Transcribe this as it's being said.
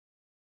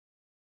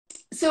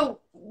So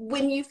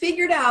when you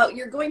figured out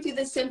you're going through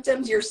the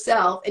symptoms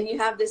yourself and you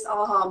have this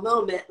aha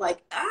moment,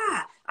 like,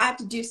 I have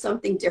to do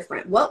something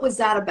different. What was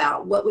that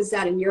about? What was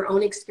that in your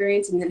own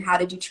experience? And then how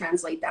did you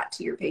translate that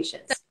to your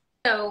patients?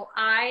 So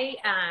I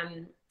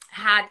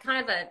had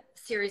kind of a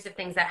series of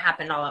things that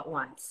happened all at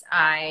once.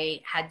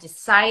 I had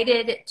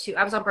decided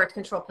I was on birth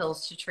control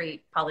pills to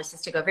treat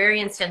polycystic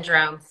ovarian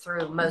syndrome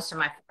through most of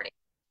my 40s.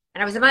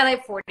 And I was in my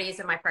late 40s,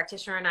 and my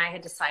practitioner and I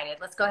had decided,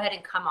 let's go ahead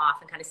and come off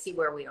and kind of see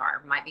where we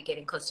are. Might be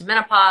getting close to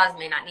menopause,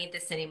 may not need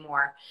this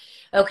anymore.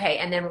 Okay,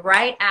 and then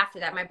right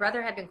after that, my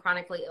brother had been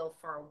chronically ill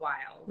for a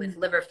while with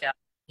liver failure.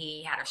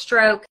 He had a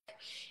stroke,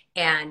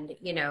 and,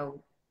 you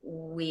know,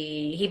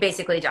 he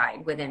basically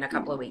died within a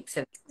couple of weeks.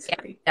 So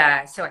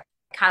I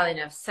kind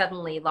of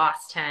suddenly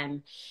lost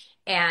him.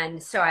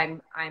 And so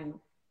I'm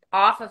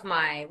off of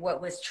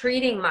what was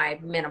treating my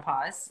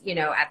menopause, you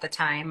know, at the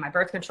time, my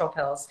birth control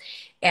pills.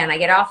 And I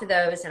get off of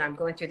those, and I'm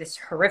going through this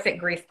horrific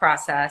grief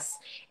process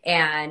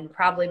and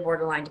probably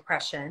borderline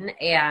depression,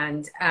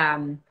 and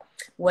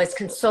was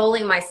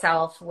consoling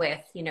myself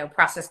with, you know,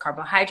 processed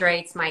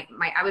carbohydrates.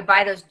 I would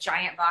buy those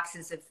giant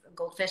boxes of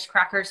goldfish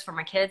crackers for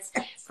my kids,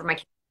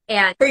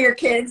 and for your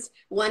kids,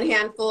 one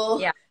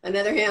handful, yeah,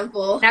 another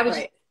handful. And I was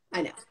right.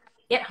 I know.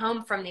 Get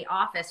home from the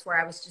office where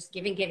I was just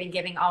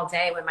giving all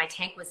day when my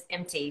tank was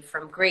empty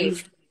from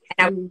grief.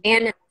 And I would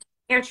stand in the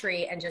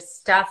pantry and just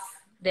stuff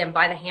them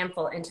by the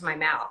handful into my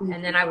mouth.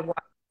 And then I would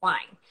watch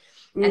wine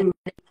and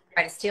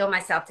try to steel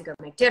myself to go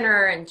make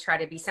dinner and try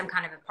to be some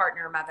kind of a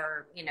partner,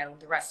 mother, you know,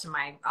 the rest of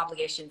my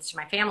obligations to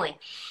my family.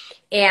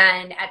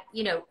 And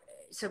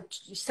so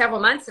several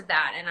months of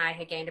that, and I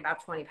had gained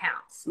about 20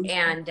 pounds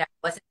and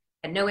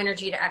had no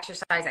energy to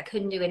exercise. I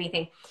couldn't do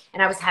anything.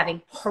 And I was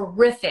having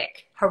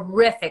horrific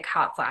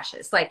hot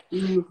flashes. Like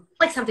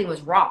something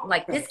was wrong.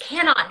 Like, this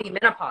cannot be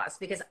menopause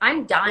because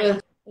I'm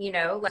dying, you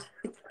know?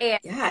 Yeah,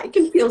 it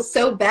can feel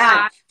so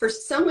bad. For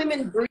some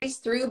women breeze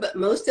through, but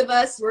most of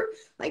us were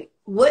like,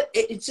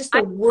 it's just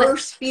the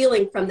worst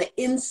feeling from the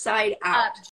inside out.